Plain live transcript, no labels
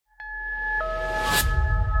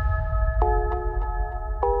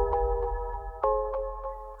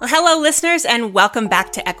Well, hello, listeners, and welcome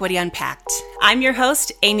back to Equity Unpacked. I'm your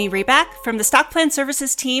host, Amy Reback, from the Stock Plan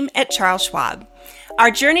Services team at Charles Schwab. Our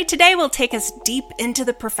journey today will take us deep into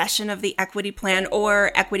the profession of the equity plan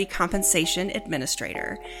or equity compensation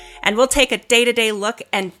administrator. And we'll take a day-to-day look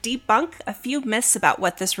and debunk a few myths about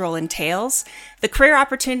what this role entails, the career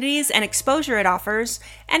opportunities and exposure it offers,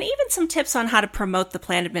 and even some tips on how to promote the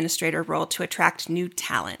plan administrator role to attract new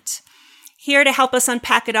talent. Here to help us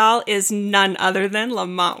unpack it all is none other than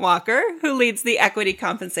Lamont Walker, who leads the equity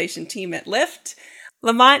compensation team at Lyft.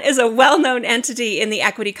 Lamont is a well-known entity in the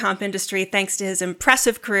equity comp industry thanks to his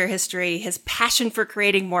impressive career history, his passion for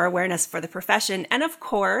creating more awareness for the profession, and of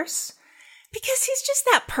course, because he's just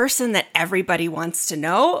that person that everybody wants to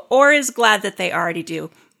know or is glad that they already do,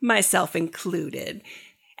 myself included.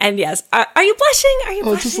 And yes, are you blushing? Are you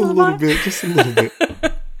blushing, just a Lamont? little bit, just a little bit.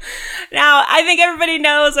 Now, I think everybody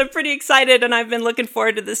knows I'm pretty excited, and I've been looking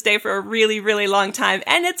forward to this day for a really, really long time.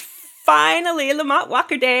 And it's finally Lamont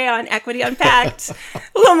Walker Day on Equity Unpacked.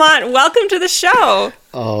 Lamont, welcome to the show.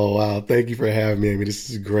 Oh, wow. Thank you for having me. I mean, this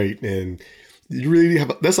is great. And you really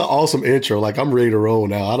have, that's an awesome intro. Like, I'm ready to roll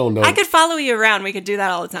now. I don't know. I could follow you around. We could do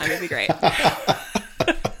that all the time. It'd be great.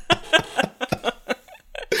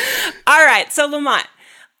 All right. So, Lamont,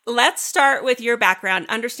 let's start with your background,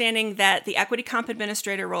 understanding that the equity comp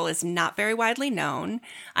administrator role is not very widely known.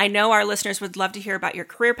 I know our listeners would love to hear about your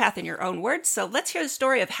career path in your own words, so let's hear the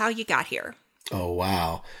story of how you got here. Oh,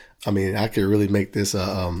 wow. I mean, I could really make this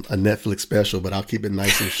a Netflix special, but I'll keep it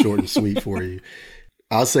nice and short and sweet for you.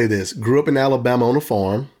 I'll say this. Grew up in Alabama on a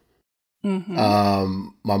farm. Mm-hmm.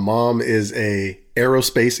 My mom is a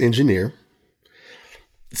aerospace engineer.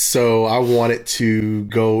 So I wanted to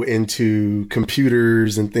go into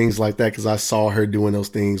computers and things like that because I saw her doing those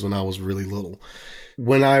things when I was really little.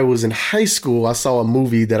 When I was in high school, I saw a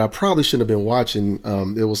movie that I probably shouldn't have been watching.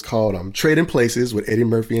 It was called Trading Places with Eddie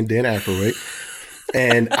Murphy and Dan Aykroyd.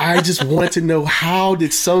 And I just wanted to know, how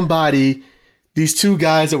did these two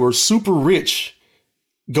guys that were super rich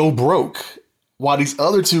go broke while these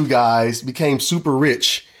other two guys became super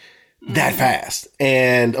rich that fast?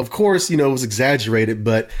 And of course, it was exaggerated,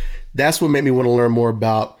 but that's what made me want to learn more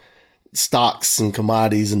about stocks and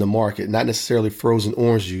commodities in the market, not necessarily frozen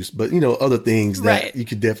orange juice, but, other things that you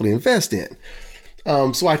could definitely invest in.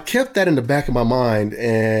 So I kept that in the back of my mind.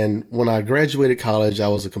 And when I graduated college, I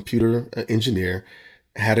was a computer engineer,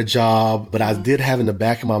 had a job, but I did have in the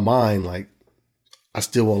back of my mind, like, I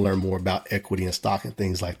still want to learn more about equity and stock and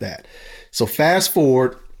things like that. So fast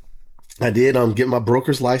forward, I did get my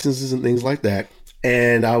broker's licenses and things like that.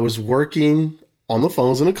 And I was working on the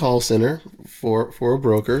phones in a call center for a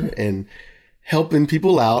broker and helping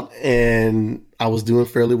people out. And I was doing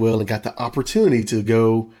fairly well and got the opportunity to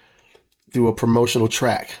go through a promotional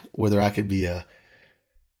track, whether I could be a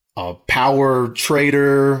power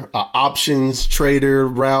trader, a options trader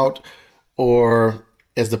route, or,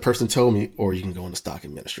 as the person told me, or you can go into stock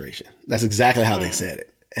administration. That's exactly how they said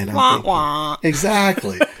it. And I'm thinking,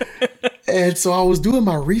 exactly. And so I was doing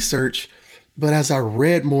my research, but as I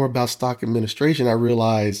read more about stock administration, I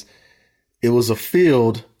realized it was a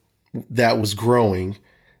field that was growing.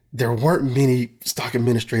 There weren't many stock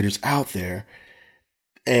administrators out there.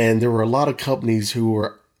 And there were a lot of companies who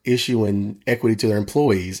were issuing equity to their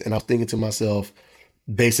employees. And I was thinking to myself,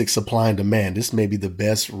 basic supply and demand, this may be the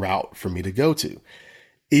best route for me to go to.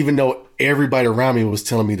 Even though everybody around me was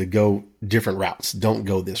telling me to go different routes, don't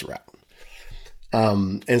go this route.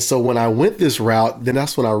 And so when I went this route, then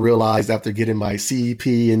that's when I realized, after getting my CEP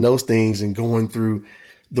and those things and going through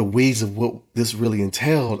the weeds of what this really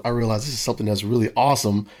entailed, I realized this is something that's really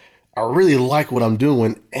awesome. I really like what I'm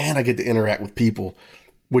doing, and I get to interact with people,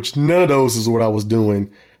 which none of those is what I was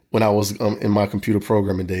doing when I was in my computer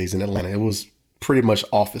programming days in Atlanta. It was pretty much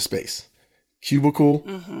office space, cubicle.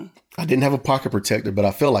 Mm-hmm. I didn't have a pocket protector, but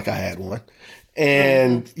I felt like I had one.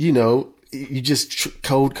 And, you just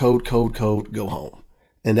code, go home.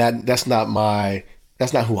 And that's not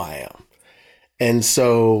who I am. And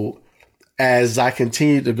so as I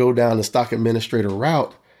continued to go down the stock administrator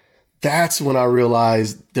route, that's when I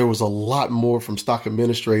realized there was a lot more from stock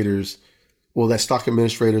administrators, that stock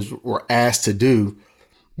administrators were asked to do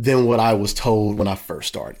than what I was told when I first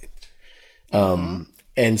started.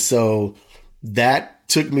 And so that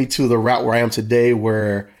took me to the route where I am today,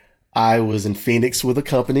 where I was in Phoenix with a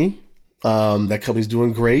company. That company's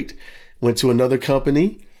doing great. Went to another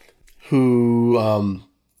company who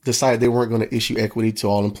decided they weren't going to issue equity to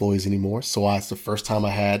all employees anymore. So it's the first time I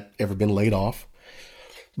had ever been laid off.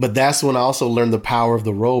 But that's when I also learned the power of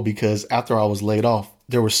the role, because after I was laid off,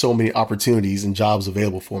 there were so many opportunities and jobs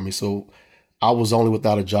available for me. So I was only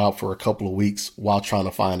without a job for a couple of weeks while trying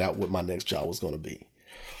to find out what my next job was going to be.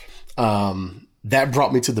 That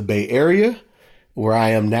brought me to the Bay Area, where I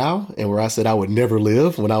am now, and where I said I would never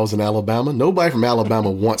live when I was in Alabama. Nobody from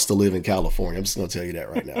Alabama wants to live in California. I'm just going to tell you that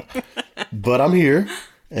right now. But I'm here,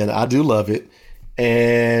 and I do love it.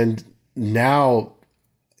 And now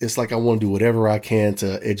it's like I want to do whatever I can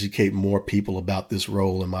to educate more people about this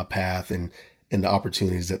role and my path and the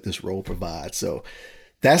opportunities that this role provides. So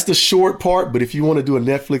that's the short part, but if you want to do a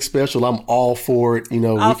Netflix special, I'm all for it. We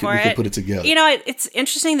can put it together. It's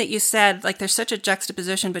interesting that you said, like, there's such a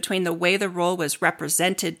juxtaposition between the way the role was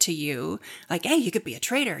represented to you. Like, hey, you could be a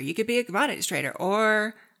trader, you could be a commodities trader,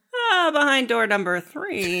 or behind door number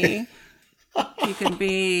 3, you can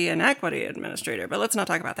be an equity administrator. But let's not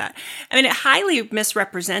talk about that. I mean, it highly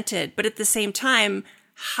misrepresented, but at the same time,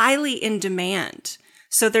 highly in demand.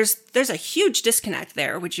 So there's a huge disconnect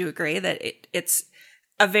there. Would you agree that it's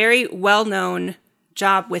a very well-known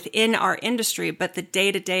job within our industry, but the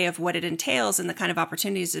day-to-day of what it entails and the kind of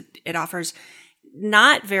opportunities it offers,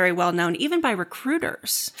 not very well known, even by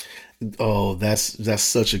recruiters? Oh, that's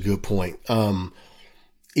such a good point.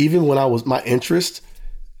 Even when my interest,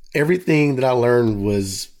 everything that I learned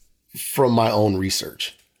was from my own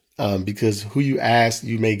research, because who you ask,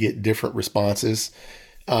 you may get different responses.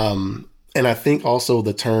 And I think also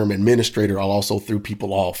the term administrator also threw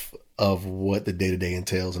people off of what the day-to-day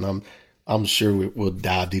entails. And I'm sure we'll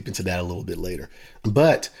dive deep into that a little bit later.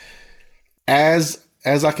 But as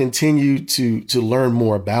I continue to learn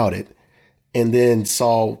more about it, and then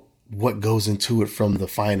saw what goes into it from the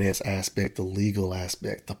finance aspect, the legal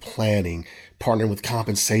aspect, the planning, partnering with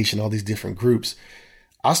compensation, all these different groups,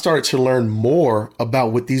 I started to learn more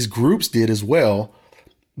about what these groups did as well,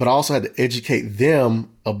 but I also had to educate them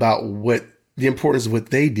about what the importance of what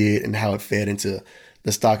they did and how it fed into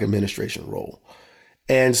the stock administration role.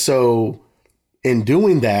 And so in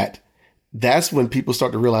doing that, that's when people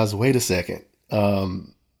start to realize, wait a second,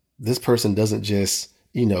 this person doesn't just,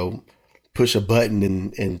 push a button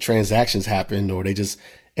and transactions happen, or they just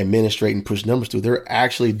administrate and push numbers through. They're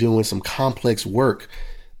actually doing some complex work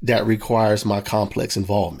that requires my complex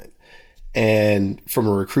involvement. And from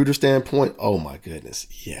a recruiter standpoint, oh my goodness,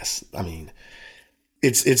 yes. I mean,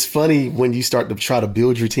 it's funny when you start to try to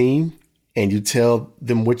build your team and you tell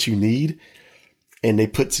them what you need, and they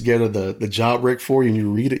put together the job rec for you, and you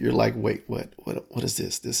read it, you're like, wait, what is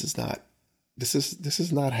this? This is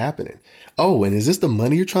not happening. Oh, and is this the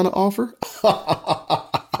money you're trying to offer?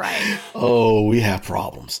 Right. Oh, we have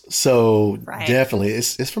problems. So right. Definitely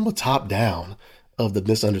it's from a top down of the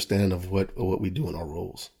misunderstanding of what we do in our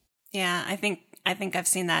roles. Yeah, I think I've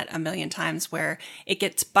seen that a million times, where it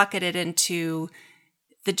gets bucketed into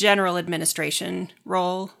the general administration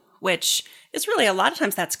role, which is really, a lot of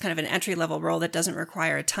times that's kind of an entry-level role that doesn't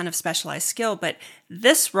require a ton of specialized skill. But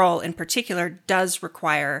this role in particular does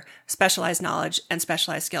require specialized knowledge and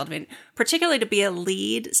specialized skill. I mean, particularly to be a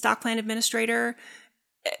lead stock plan administrator.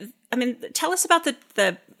 I mean, tell us about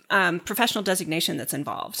the professional designation that's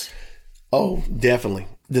involved. Oh, definitely.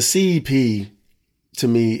 The CEP to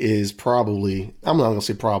me is probably, I'm not going to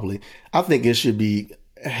say probably, I think it should be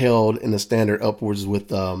held in the standard upwards with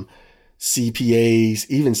CPAs,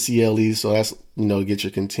 even CLEs. So that's, get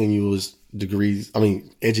your continuous degrees,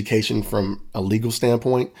 education from a legal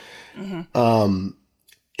standpoint. Mm-hmm.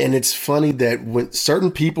 And it's funny that when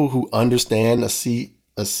certain people who understand a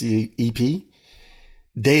CEP,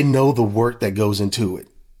 they know the work that goes into it,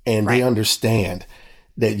 and right. They understand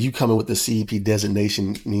that you coming with the CEP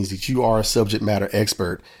designation means that you are a subject matter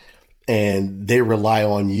expert, and they rely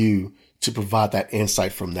on you to provide that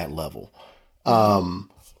insight from that level. On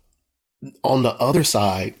the other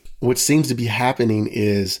side, what seems to be happening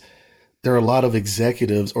is there are a lot of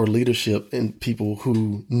executives or leadership and people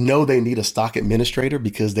who know they need a stock administrator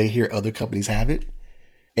because they hear other companies have it.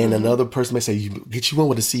 And mm-hmm. Another person may say, get you one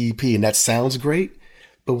with a CEP, and that sounds great.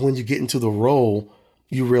 But when you get into the role,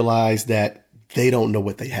 you realize that they don't know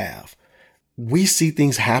what they have. We see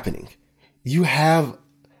things happening. You have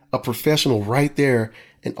a professional right there,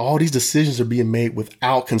 and all these decisions are being made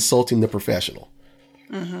without consulting the professional.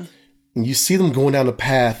 Mm-hmm. And you see them going down the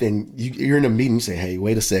path, and you're in a meeting, you say, hey,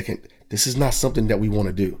 wait a second. This is not something that we want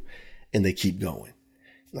to do. And they keep going.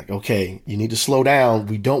 Like, okay, you need to slow down.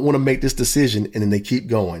 We don't want to make this decision. And then they keep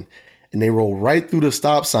going, and they roll right through the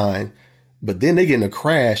stop sign. But then they get in a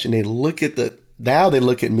crash, and they look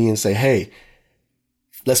at me and say, hey,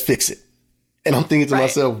 let's fix it. And I'm thinking to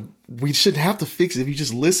myself, we shouldn't have to fix it. If you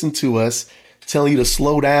just listen to us telling you to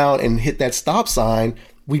slow down and hit that stop sign,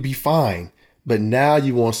 we'd be fine. But now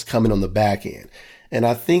you want us to come in on the back end. And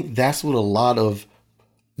I think that's what a lot of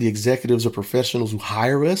the executives or professionals who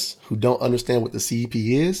hire us, who don't understand what the CEP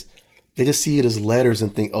is, They just see it as letters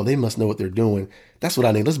and think, oh, they must know what they're doing. That's what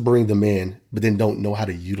I need. Let's bring them in, but then don't know how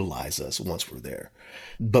to utilize us once we're there.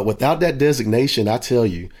 But without that designation, I tell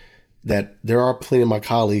you that there are plenty of my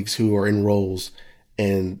colleagues who are in roles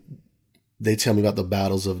and they tell me about the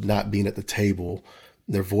battles of not being at the table.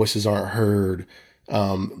 Their voices aren't heard.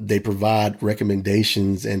 They provide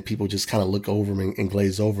recommendations and people just kind of look over them and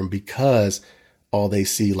glaze over them because all they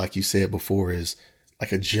see, like you said before, is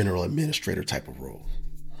like a general administrator type of role.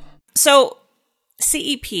 So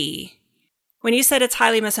CEP, when you said it's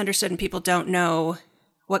highly misunderstood and people don't know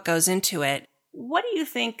what goes into it, what do you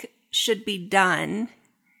think should be done?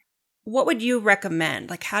 What would you recommend?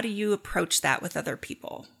 Like, how do you approach that with other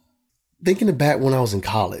people? Thinking back when I was in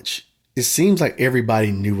college, it seems like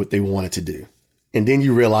everybody knew what they wanted to do. And then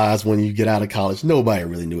you realize when you get out of college, nobody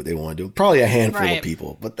really knew what they want to do. Probably a handful of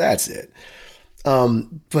people, but that's it.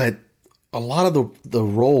 But a lot of the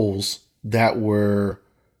roles that were,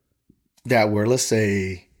 let's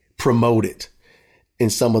say, promoted in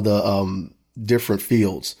some of the different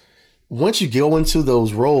fields, once you go into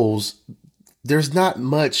those roles, there's not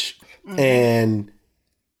much. Mm-hmm. And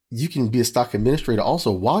you can be a stock administrator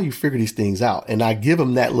also while you figure these things out. And I give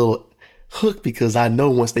them that little hook because I know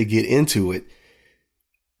once they get into it,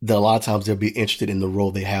 that a lot of times they'll be interested in the role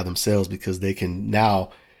they have themselves because they can now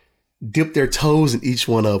dip their toes in each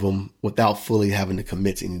one of them without fully having to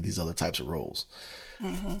commit to any of these other types of roles.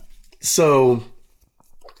 Mm-hmm. So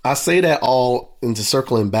I say that all into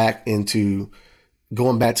circling back into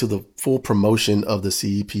going back to the full promotion of the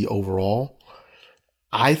CEP overall.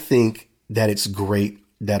 I think that it's great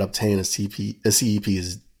that obtaining a CEP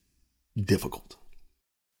is difficult.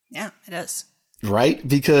 Yeah, it is. Right?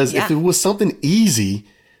 Because if it was something easy,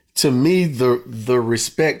 to me, the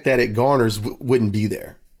respect that it garners wouldn't be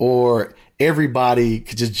there. Or everybody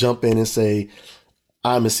could just jump in and say,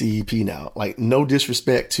 I'm a CEP now. Like, no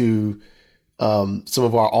disrespect to some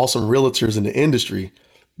of our awesome realtors in the industry,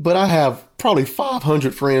 but I have probably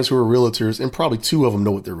 500 friends who are realtors and probably 2 of them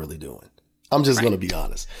know what they're really doing. I'm just going to be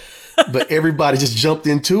honest. But everybody just jumped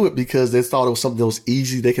into it because they thought it was something that was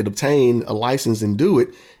easy. They could obtain a license and do it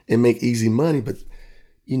and make easy money. But,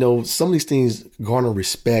 you know, some of these things garner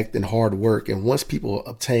respect and hard work. And once people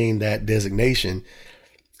obtain that designation,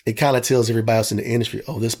 it kind of tells everybody else in the industry,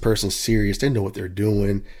 oh, this person's serious. They know what they're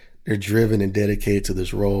doing. They're driven and dedicated to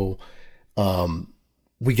this role.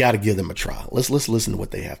 We got to give them a try. Let's listen to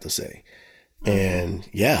what they have to say. And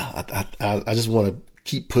yeah, I just want to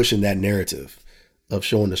keep pushing that narrative of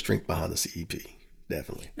showing the strength behind the CEP.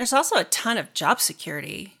 Definitely. There's also a ton of job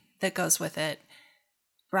security that goes with it,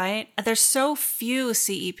 right? There's so few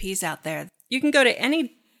CEPs out there. You can go to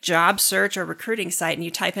any job search or recruiting site and you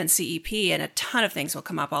type in CEP and a ton of things will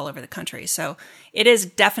come up all over the country. So it is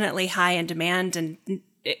definitely high in demand, and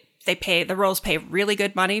the roles pay really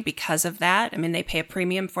good money because of that. I mean, they pay a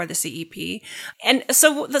premium for the CEP. And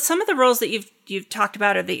so some of the roles that you've talked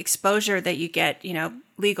about are the exposure that you get, you know,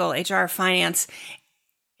 legal, HR, finance.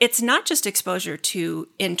 It's not just exposure to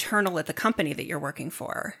internal at the company that you're working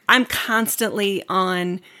for. I'm constantly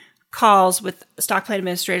on calls with stock plan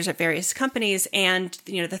administrators at various companies, and,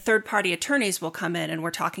 you know, the third party attorneys will come in and we're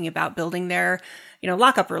talking about building their, you know,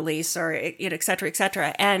 lockup release or, you know, et cetera, et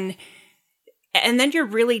cetera. And then you're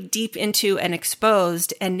really deep into and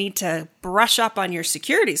exposed and need to brush up on your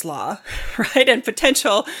securities law, right? And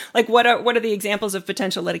potential, like what are the examples of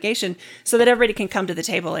potential litigation so that everybody can come to the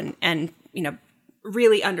table and, you know,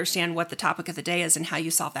 really understand what the topic of the day is and how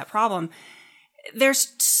you solve that problem.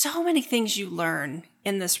 There's so many things you learn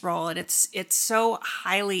in this role, and it's so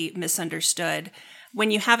highly misunderstood.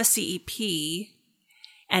 When you have a CEP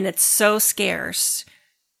and it's so scarce,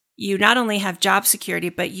 you not only have job security,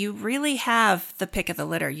 but you really have the pick of the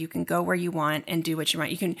litter. You can go where you want and do what you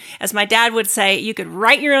want. You can, as my dad would say, you could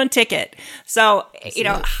write your own ticket. So, you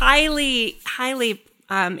know, highly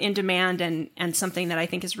in demand and something that I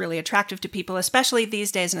think is really attractive to people, especially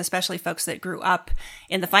these days, and especially folks that grew up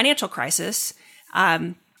in the financial crisis.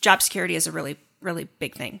 Job security is a really, really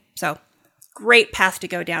big thing. So great path to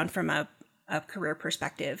go down from a career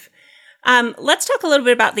perspective. Let's talk a little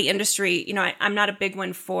bit about the industry. You know, I'm not a big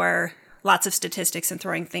one for lots of statistics and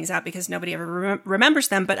throwing things out because nobody ever remembers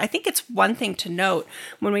them. But I think it's one thing to note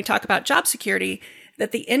when we talk about job security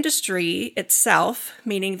that the industry itself,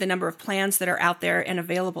 meaning the number of plans that are out there and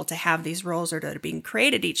available to have these roles or that are being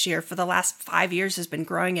created each year for the last 5 years, has been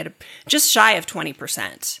growing at just shy of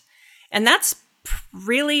 20%. And that's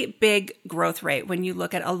really big growth rate when you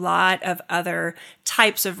look at a lot of other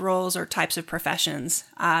types of roles or types of professions.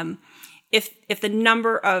 If the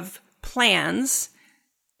number of plans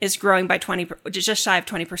is growing by just shy of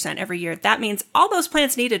 20% every year, that means all those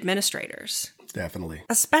plans need administrators. Definitely.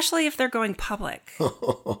 Especially if they're going public.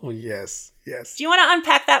 Oh, yes. Do you want to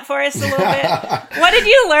unpack that for us a little bit? What did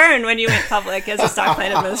you learn when you went public as a stock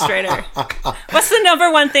plan administrator? What's the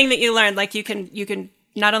number one thing that you learned? Like you can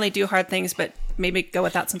not only do hard things, but maybe go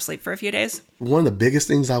without some sleep for a few days? One of the biggest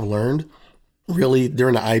things I've learned really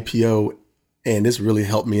during the IPO, and this really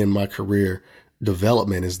helped me in my career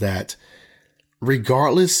development, is that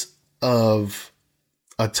regardless of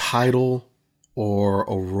a title or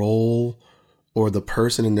a role or the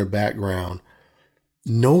person in their background,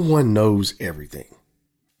 no one knows everything.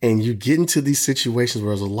 And you get into these situations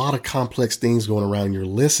where there's a lot of complex things going around, you're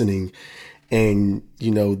listening, and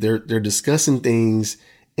they're discussing things,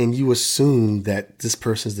 and you assume that this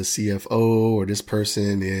person's the CFO or this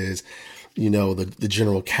person is, the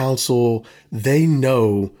general counsel. They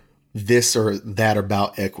know this or that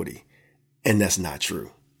about equity. And that's not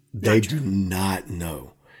true. They do not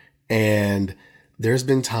know. And there's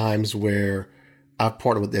been times where I've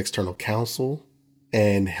partnered with the external counsel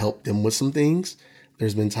and helped them with some things.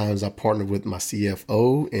 There's been times I partnered with my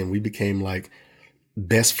CFO and we became like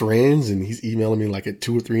best friends, and he's emailing me like at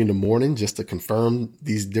 2 or 3 in the morning just to confirm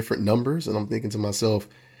these different numbers. And I'm thinking to myself,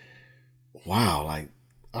 wow, like,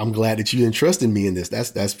 I'm glad that you entrusted me in this.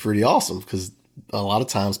 That's pretty awesome, because a lot of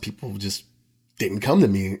times people just didn't come to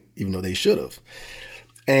me even though they should have.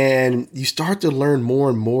 And you start to learn more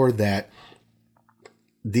and more that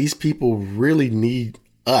these people really need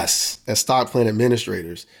us as stock plan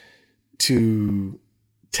administrators to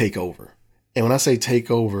take over. And when I say take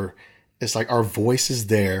over, it's like our voice is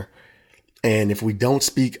there. And if we don't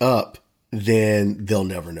speak up, then they'll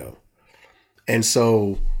never know. And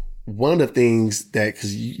so one of the things that,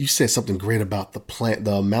 because you said something great about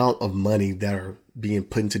the amount of money that are being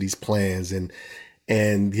put into these plans and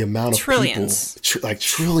the amount of trillions, people,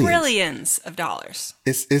 trillions of dollars.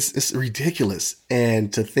 It's ridiculous.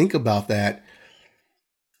 And to think about that,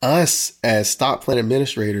 us as stock plan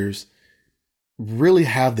administrators really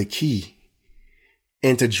have the key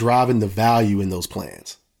into driving the value in those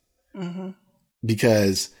plans. Mm-hmm.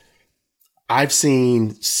 Because I've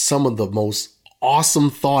seen some of the most awesome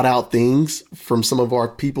thought out things from some of our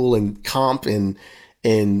people in comp and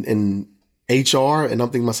HR. And I'm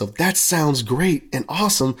thinking to myself, that sounds great and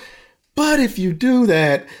awesome. But if you do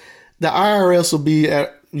that, the IRS will be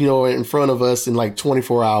in front of us in like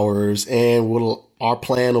 24 hours and our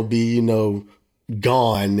plan will be,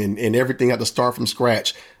 gone and everything have to start from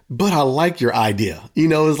scratch. But I like your idea.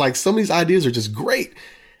 It's like some of these ideas are just great.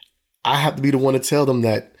 I have to be the one to tell them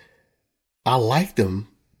that I like them,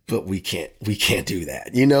 but we can't do that.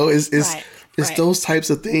 It's those types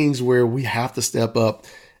of things where we have to step up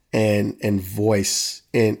and voice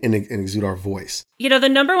and exude our voice. The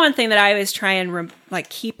number one thing that I always try and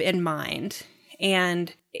keep in mind,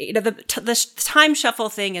 and the time shuffle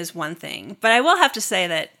thing is one thing, but I will have to say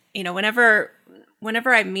that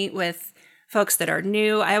whenever I meet with folks that are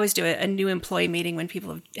new, I always do a new employee meeting when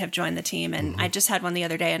people have joined the team. And I just had one the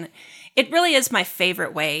other day, and it really is my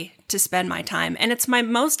favorite way to spend my time. And it's my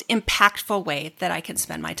most impactful way that I can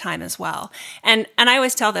spend my time as well. And I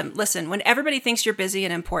always tell them, listen, when everybody thinks you're busy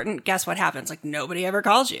and important, guess what happens? Like, nobody ever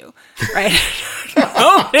calls you, right?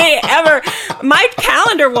 Nobody ever. My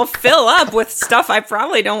calendar will fill up with stuff I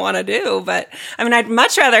probably don't want to do. But I mean, I'd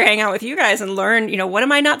much rather hang out with you guys and learn, what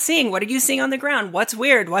am I not seeing? What are you seeing on the ground? What's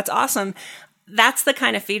weird? What's awesome? That's the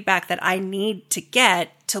kind of feedback that I need to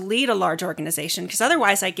get to lead a large organization, because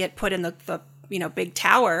otherwise I get put in the big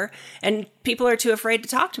tower and people are too afraid to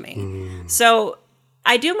talk to me. So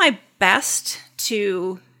I do my best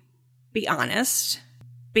to be honest,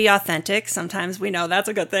 be authentic. Sometimes we know that's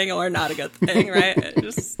a good thing or not a good thing, right?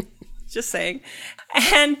 Just saying.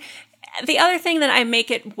 And the other thing that I make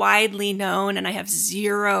it widely known, and I have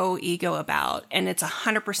zero ego about, and it's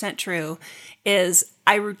 100% true, is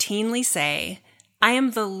I routinely say, I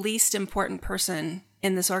am the least important person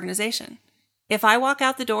in this organization. If I walk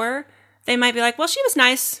out the door, they might be like, well, she was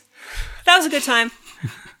nice. That was a good time.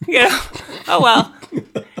 Oh well.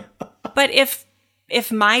 But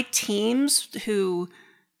if my teams who,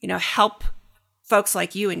 help folks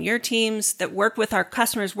like you and your teams that work with our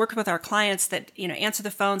customers, work with our clients, that, answer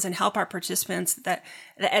the phones and help our participants, that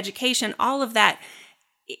the education, all of that,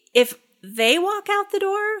 if they walk out the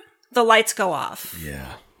door, the lights go off.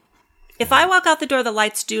 Yeah. If I walk out the door, the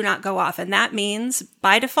lights do not go off. And that means,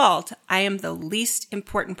 by default, I am the least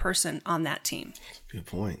important person on that team. Good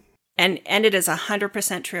point. And it is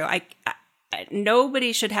 100% true.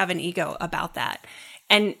 Nobody should have an ego about that.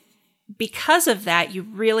 And because of that, you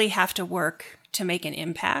really have to work to make an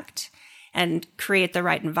impact and create the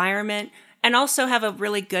right environment, and also have a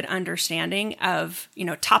really good understanding of,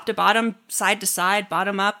 top to bottom, side to side,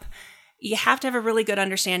 bottom up, you have to have a really good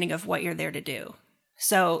understanding of what you're there to do.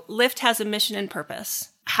 So Lyft has a mission and purpose.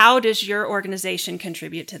 How does your organization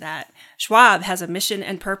contribute to that? Schwab has a mission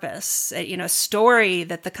and purpose, a story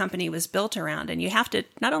that the company was built around. And you have to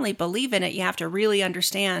not only believe in it, you have to really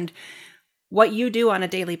understand what you do on a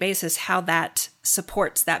daily basis, how that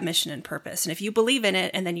supports that mission and purpose. And if you believe in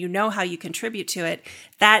it and then you know how you contribute to it,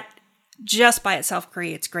 that just by itself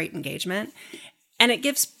creates great engagement. And it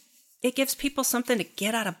gives people something to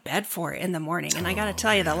get out of bed for in the morning. And I got to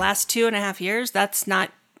tell you, the last 2.5 years, that's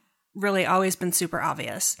not really always been super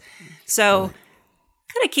obvious. So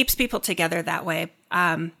kind of keeps people together that way.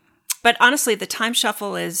 But honestly, the time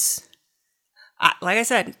shuffle is, like I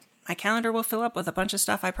said, my calendar will fill up with a bunch of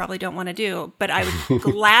stuff I probably don't want to do, but I would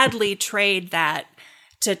gladly trade that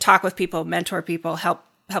to talk with people, mentor people, help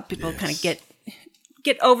people kind of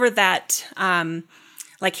get over that.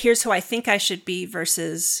 Like, here's who I think I should be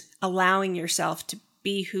versus allowing yourself to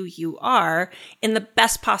be who you are in the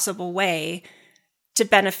best possible way to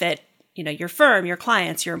benefit, your firm, your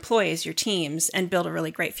clients, your employees, your teams, and build a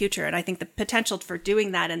really great future. And I think the potential for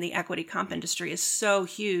doing that in the equity comp industry is so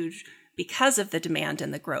huge because of the demand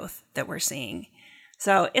and the growth that we're seeing.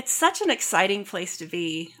 So it's such an exciting place to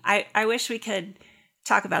be. I wish we could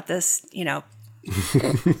talk about this, ad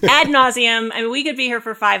nauseum. I mean, we could be here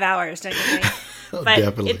for 5 hours, don't you think? But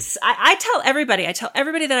definitely. I tell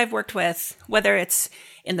everybody that I've worked with, whether it's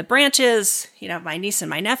in the branches, my niece and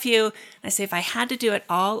my nephew, I say, if I had to do it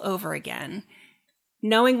all over again,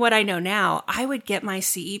 knowing what I know now, I would get my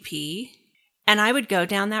CEP and I would go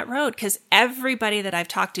down that road, because everybody that I've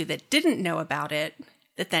talked to that didn't know about it,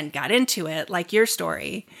 that then got into it, like your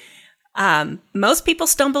story, most people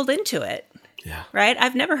stumbled into it. Yeah. Right?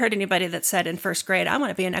 I've never heard anybody that said in first grade, I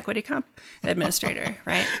want to be an equity comp administrator,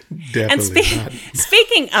 right? Definitely. And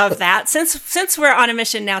speaking of that, since we're on a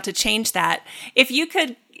mission now to change that, if you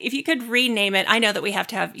could rename it, I know that we have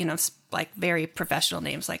to have, like very professional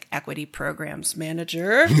names like equity programs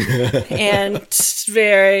manager and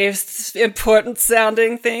very important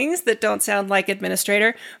sounding things that don't sound like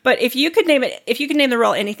administrator. But if you could name the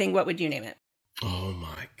role anything, what would you name it? Oh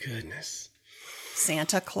my goodness.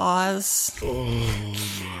 Santa Claus. Oh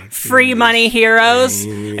my Free money heroes. I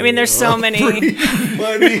mean, there's so many. Free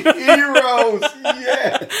money heroes.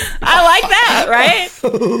 Yeah. I like that, right?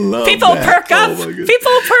 People perk up.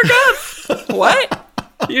 People perk up. What?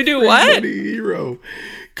 You do Free what? Money hero.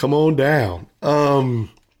 Come on down. Oh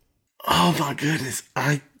my goodness.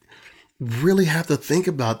 I really have to think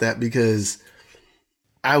about that, because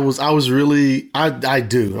I'm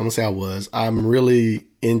really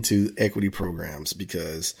into equity programs,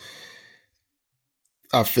 because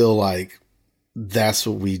I feel like that's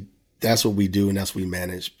what we do, and that's what we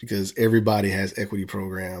manage, because everybody has equity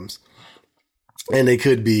programs, and they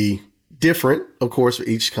could be different, of course, for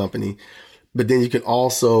each company, but then you can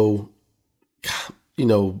also,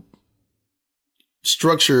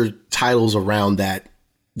 structure titles around that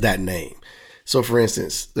name. So for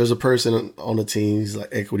instance, there's a person on the team, he's like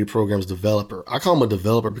equity programs developer. I call him a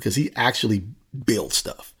developer because he actually builds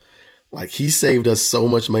stuff. Like, he saved us so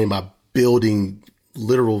much money by building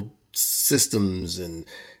literal systems and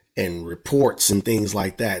reports and things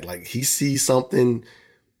like that. Like, he sees something,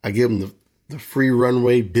 I give him the free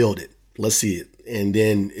runway, build it. Let's see it. And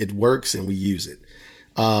then it works and we use it.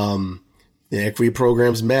 The equity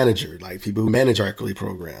programs manager, like people who manage our equity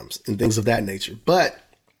programs and things of that nature. But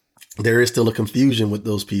there is still a confusion with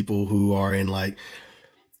those people who are in like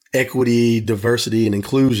equity, diversity, and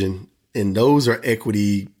inclusion. And those are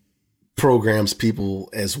equity programs people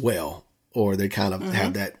as well, or they kind of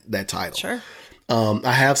have that title. Sure.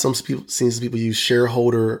 I have seen some people use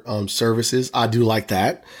shareholder services. I do like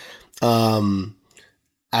that.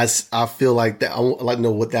 I feel like that. I would like to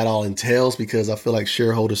know what that all entails, because I feel like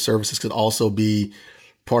shareholder services could also be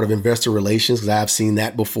part of investor relations, because I've seen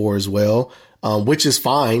that before as well, which is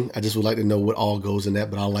fine. I just would like to know what all goes in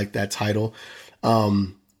that, but I like that title.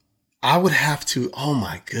 I would have to, oh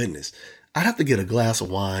my goodness, I'd have to get a glass of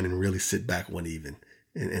wine and really sit back one evening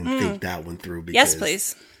and think that one through. Because, yes,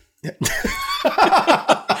 please. Yeah.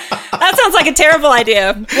 That sounds like a terrible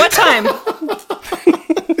idea. What time?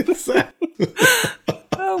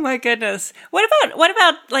 Oh my goodness. What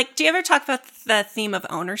about like, do you ever talk about the theme of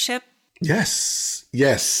ownership? Yes.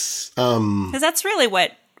 Because that's really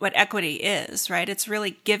what equity is, right? It's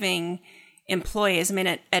really giving employees. I mean,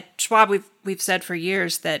 at Schwab, we've said for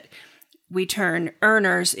years that we turn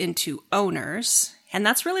earners into owners, and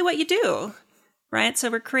that's really what you do, right? So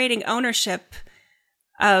we're creating ownership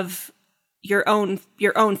of your own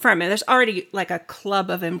firm. And there's already like a club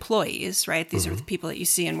of employees, right? These are the people that you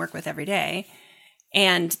see and work with every day.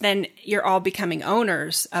 And then you're all becoming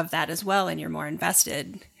owners of that as well, and you're more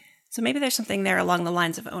invested. So maybe there's something there along the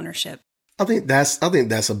lines of ownership. I think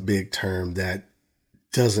that's a big term that's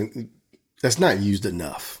not used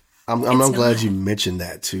enough. I'm glad you mentioned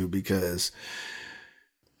that too, because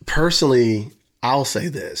personally, I'll say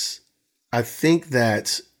this. I think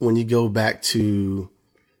that when you go back to,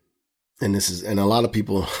 and a lot of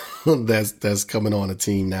people that's coming on a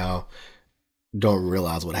team now don't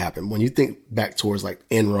realize what happened. When you think back towards like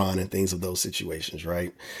Enron and things of those situations,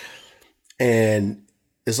 right? And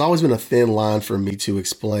it's always been a thin line for me to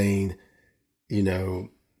explain, these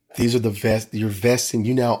are you're vesting,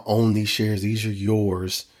 you now own these shares. These are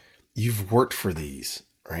yours. You've worked for these,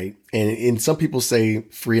 right? And some people say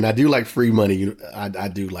free, and I do like free money. I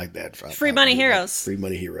do like that. Free money heroes. Free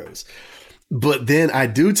money heroes. But then I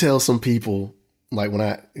do tell some people, like when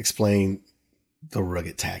I explain the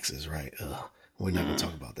rugged taxes, right? We're not going to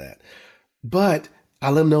talk about that. But I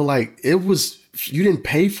let them know, like, you didn't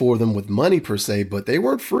pay for them with money per se, but they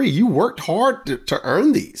weren't free. You worked hard to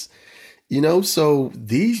earn these, so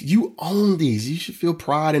you own these. You should feel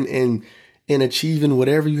pride in achieving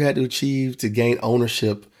whatever you had to achieve to gain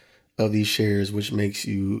ownership of these shares, which makes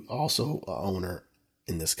you also an owner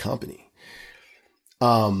in this company.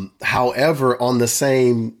 However, when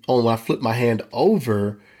I flip my hand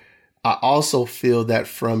over, I also feel that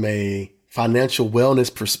from a financial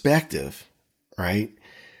wellness perspective, right?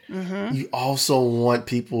 Mm-hmm. You also want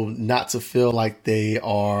people not to feel like they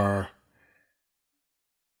are,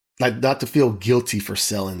 like, not to feel guilty for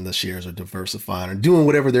selling the shares or diversifying or doing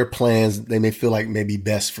whatever their plans they may feel like may be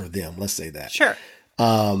best for them. Let's say that. Sure.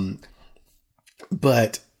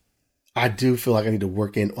 But I do feel like I need to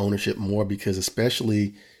work in ownership more, because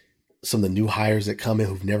especially some of the new hires that come in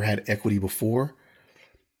who've never had equity before,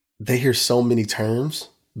 they hear so many terms,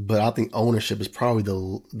 but I think ownership is probably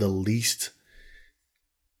the least,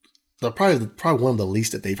 probably one of the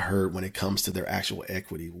least that they've heard when it comes to their actual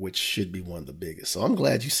equity, which should be one of the biggest. So I'm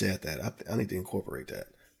glad you said that. I need to incorporate that.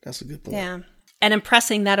 That's a good point. Yeah. And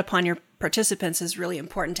impressing that upon your participants is really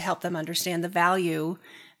important to help them understand the value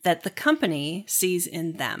that the company sees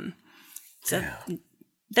in them. So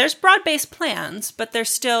there's broad-based plans, but there's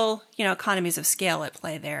still, economies of scale at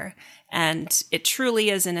play there. And it truly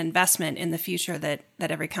is an investment in the future that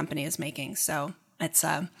every company is making. So it's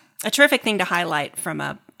a terrific thing to highlight from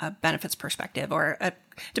a benefits perspective, or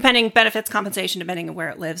benefits compensation, depending on where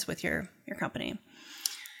it lives with your company.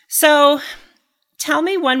 So tell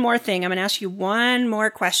me one more thing. I'm going to ask you one more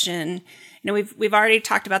question. We've already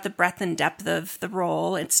talked about the breadth and depth of the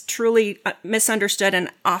role. It's truly misunderstood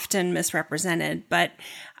and often misrepresented, but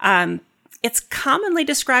it's commonly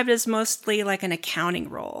described as mostly like an accounting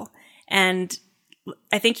role. And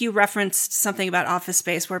I think you referenced something about Office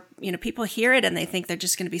Space where, people hear it and they think they're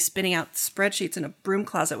just going to be spinning out spreadsheets in a broom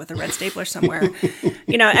closet with a red stapler somewhere.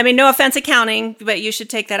 No offense accounting, but you should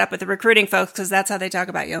take that up with the recruiting folks, because that's how they talk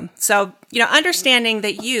about you. So, understanding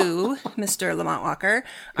that you, Mr. Lamont Walker,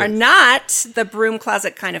 are not the broom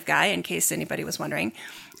closet kind of guy, in case anybody was wondering,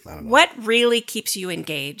 what really keeps you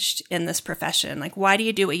engaged in this profession? Like, why do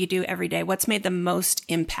you do what you do every day? What's made the most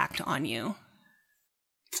impact on you?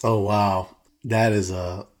 Oh, wow. That is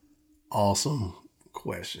a awesome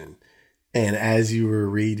question. And as you were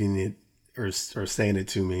reading it or saying it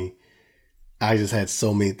to me, I just had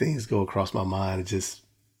so many things go across my mind, just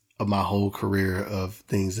of my whole career of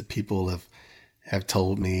things that people have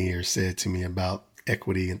told me or said to me about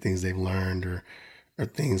equity and things they've learned or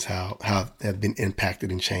things how have been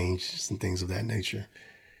impacted and changed and things of that nature.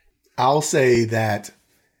 I'll say that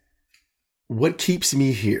what keeps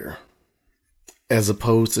me here, as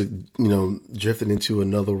opposed to, drifting into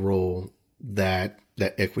another role that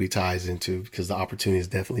equity ties into, because the opportunity has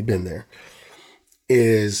definitely been there,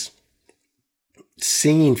 is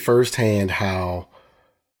seeing firsthand how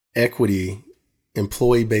equity,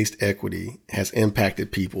 employee-based equity, has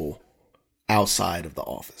impacted people outside of the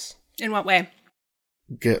office. In what way?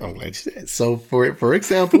 Good. I'm glad you said. So for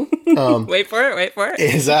example, wait for it.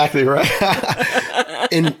 Exactly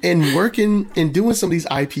right. in working and doing some of these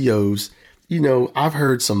IPOs, I've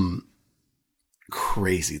heard some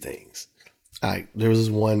crazy things. There was this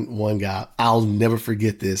one guy, I'll never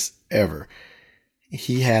forget this ever.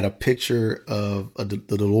 He had a picture of the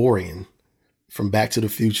DeLorean from Back to the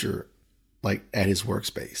Future, like at his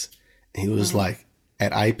workspace. And he was like,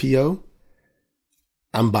 at IPO,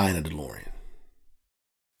 I'm buying a DeLorean.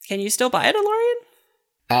 Can you still buy a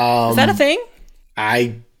DeLorean? Is that a thing?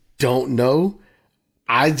 I don't know.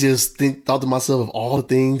 I just thought to myself, of all the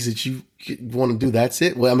things that you want to do, that's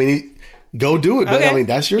it. Well, go do it. But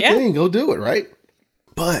that's your thing. Go do it, right?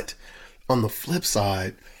 But on the flip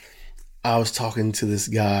side, I was talking to this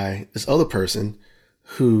other person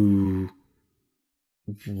who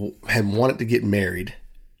had wanted to get married,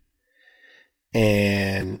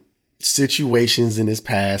 and situations in his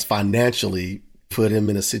past financially put him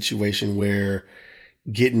in a situation where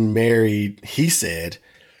getting married, he said,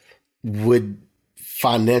 would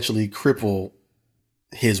financially cripple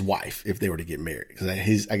his wife if they were to get married. Because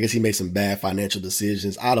I guess he made some bad financial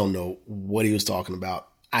decisions. I don't know what he was talking about.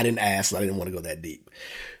 I didn't ask, so I didn't want to go that deep.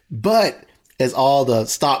 But as all the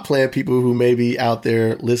stock plan people who may be out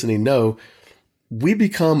there listening know, we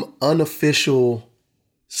become unofficial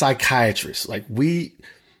psychiatrists. Like when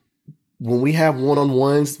we have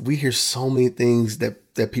one-on-ones, we hear so many things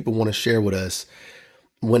that people want to share with us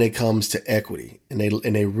when it comes to equity, and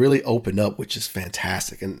they really open up, which is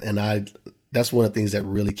fantastic. And that's one of the things that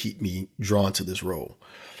really keep me drawn to this role.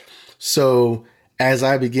 So as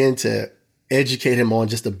I begin to educate him on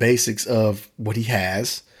just the basics of what he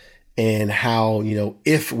has and how,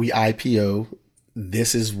 if we IPO,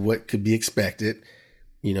 this is what could be expected,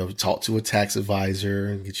 talk to a tax advisor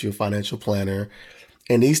and get you a financial planner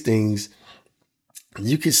and these things,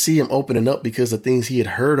 you could see him opening up because the things he had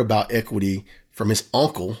heard about equity from his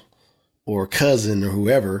uncle or cousin or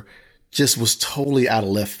whoever just was totally out of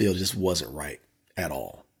left field, just wasn't right at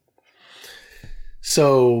all.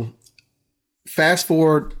 So fast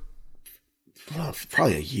forward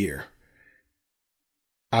probably a year,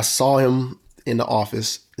 I saw him in the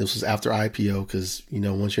office. This was after IPO because,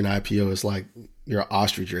 once you're in IPO, it's like you're an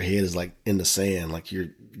ostrich. Your head is like in the sand. Like you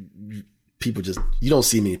don't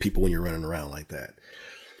see many people when you're running around like that.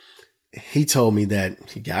 He told me that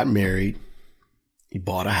he got married. He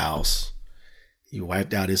bought a house. He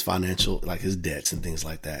wiped out his financial, like his debts and things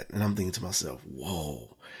like that. And I'm thinking to myself,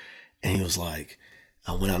 whoa. And he was like,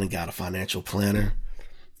 I went out and got a financial planner.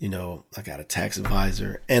 I got a tax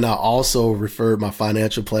advisor. And I also referred my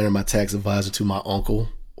financial planner, my tax advisor to my uncle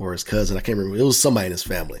or his cousin. I can't remember. It was somebody in his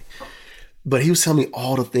family. But he was telling me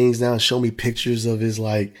all the things now and showing me pictures of his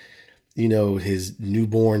his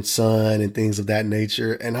newborn son and things of that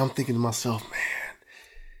nature. And I'm thinking to myself, man,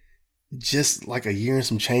 just like a year and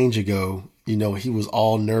some change ago, he was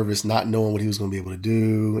all nervous, not knowing what he was going to be able to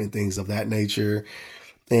do and things of that nature.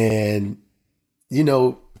 And,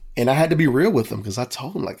 and I had to be real with him because I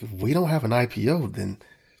told him, like, if we don't have an IPO, then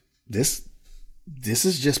this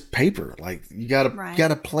is just paper. Like you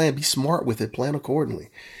gotta plan, be smart with it, plan accordingly.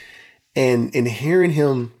 And hearing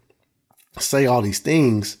him say all these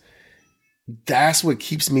things, that's what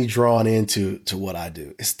keeps me drawn into what I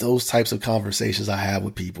do. It's those types of conversations I have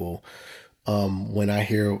with people. When I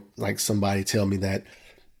hear like somebody tell me that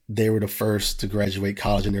they were the first to graduate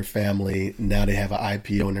college in their family, now they have an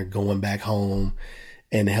IPO and they're going back home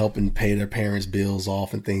and helping pay their parents' bills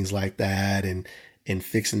off and things like that, and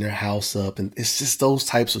fixing their house up. And it's just those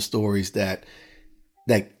types of stories that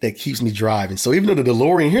keeps me driving. So even though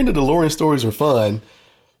hearing the DeLorean stories are fun,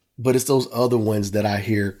 but it's those other ones that I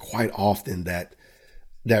hear quite often that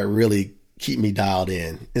really keep me dialed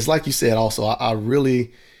in. It's like you said, also, I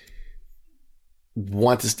really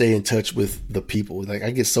want to stay in touch with the people. Like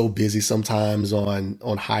I get so busy sometimes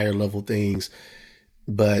on higher level things,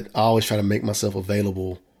 but I always try to make myself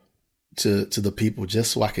available to the people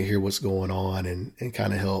just so I can hear what's going on and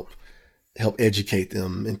kind of help educate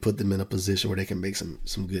them and put them in a position where they can make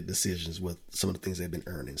some good decisions with some of the things they've been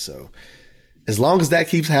earning. So as long as that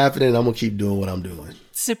keeps happening, I'm going to keep doing what I'm doing.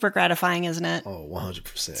 Super gratifying, isn't it? Oh,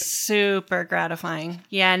 100%. Super gratifying.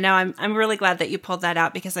 Yeah, no, I'm really glad that you pulled that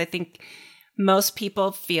out because I think most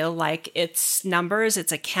people feel like it's numbers,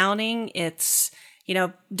 it's accounting, it's,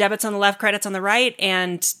 debits on the left, credits on the right.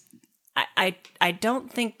 And I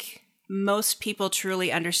don't think most people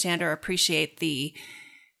truly understand or appreciate the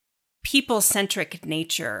people-centric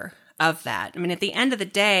nature of that. I mean, at the end of the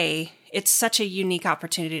day, it's such a unique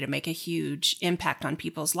opportunity to make a huge impact on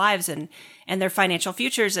people's lives and their financial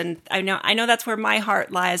futures. And I know that's where my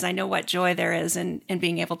heart lies. I know what joy there is in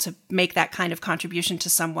being able to make that kind of contribution to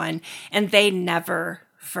someone. And they never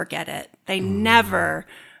forget it. They never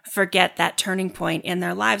forget that turning point in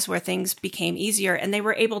their lives where things became easier and they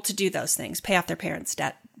were able to do those things, pay off their parents'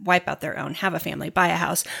 debt, wipe out their own, have a family, buy a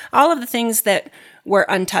house, all of the things that were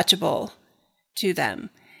untouchable to them.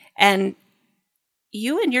 And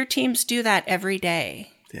you and your teams do that every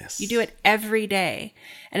day. Yes. You do it every day.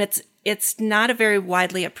 And it's not a very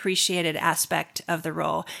widely appreciated aspect of the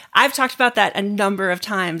role. I've talked about that a number of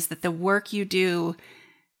times, that the work you do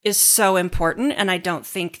is so important. And I don't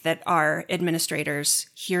think that our administrators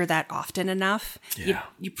hear that often enough. Yeah.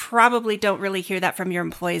 You probably don't really hear that from your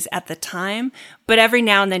employees at the time, but every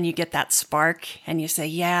now and then you get that spark and you say,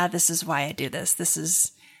 yeah, this is why I do this. This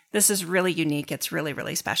This is really unique. It's really,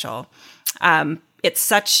 really special. It's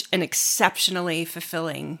such an exceptionally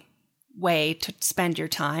fulfilling way to spend your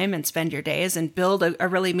time and spend your days and build a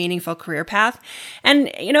really meaningful career path. And,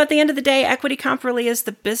 at the end of the day, Equity Comp really is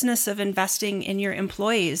the business of investing in your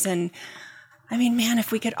employees. And I mean, man,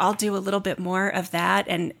 if we could all do a little bit more of that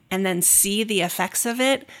and then see the effects of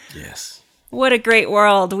it. Yes. What a great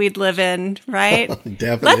world we'd live in, right?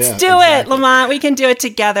 Definitely. Let's do it, Lamont. We can do it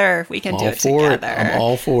together. We can do it together. I'm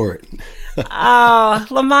all for it. Oh,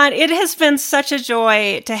 Lamont, it has been such a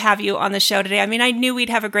joy to have you on the show today. I mean, I knew we'd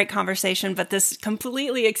have a great conversation, but this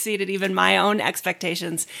completely exceeded even my own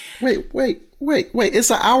expectations. Wait.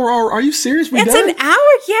 It's an hour. Are you serious? It's done? An hour.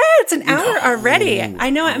 Yeah, it's an hour already.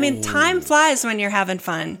 I know. I mean, time flies when you're having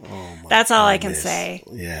fun. That's all I can say.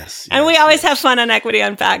 Yes. And we always have fun on Equity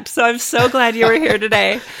Unpacked. So I'm so glad you were here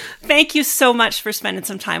today. Thank you so much for spending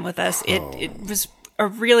some time with us. It was a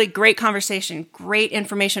really great conversation, great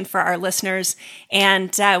information for our listeners,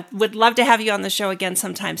 and would love to have you on the show again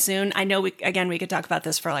sometime soon. I know we could talk about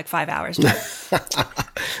this for like 5 hours, but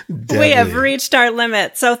we have reached our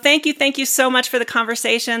limit. So thank you so much for the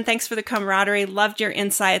conversation. Thanks for the camaraderie. Loved your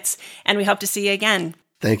insights, and we hope to see you again.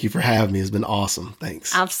 Thank you for having me. It's been awesome.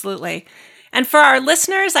 Thanks. Absolutely. And for our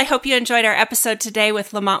listeners, I hope you enjoyed our episode today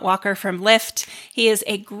with Lamont Walker from Lyft. He is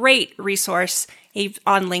a great resource.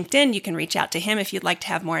 On LinkedIn, you can reach out to him if you'd like to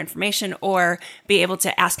have more information or be able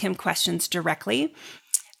to ask him questions directly.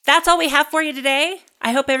 That's all we have for you today.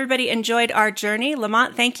 I hope everybody enjoyed our journey.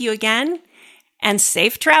 Lamont, thank you again. And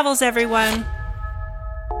safe travels, everyone.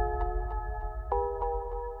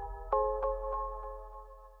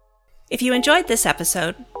 If you enjoyed this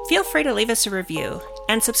episode, feel free to leave us a review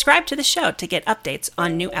and subscribe to the show to get updates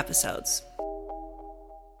on new episodes.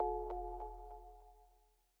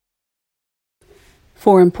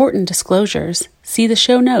 For important disclosures, see the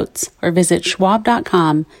show notes or visit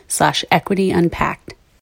schwab.com/equityunpacked.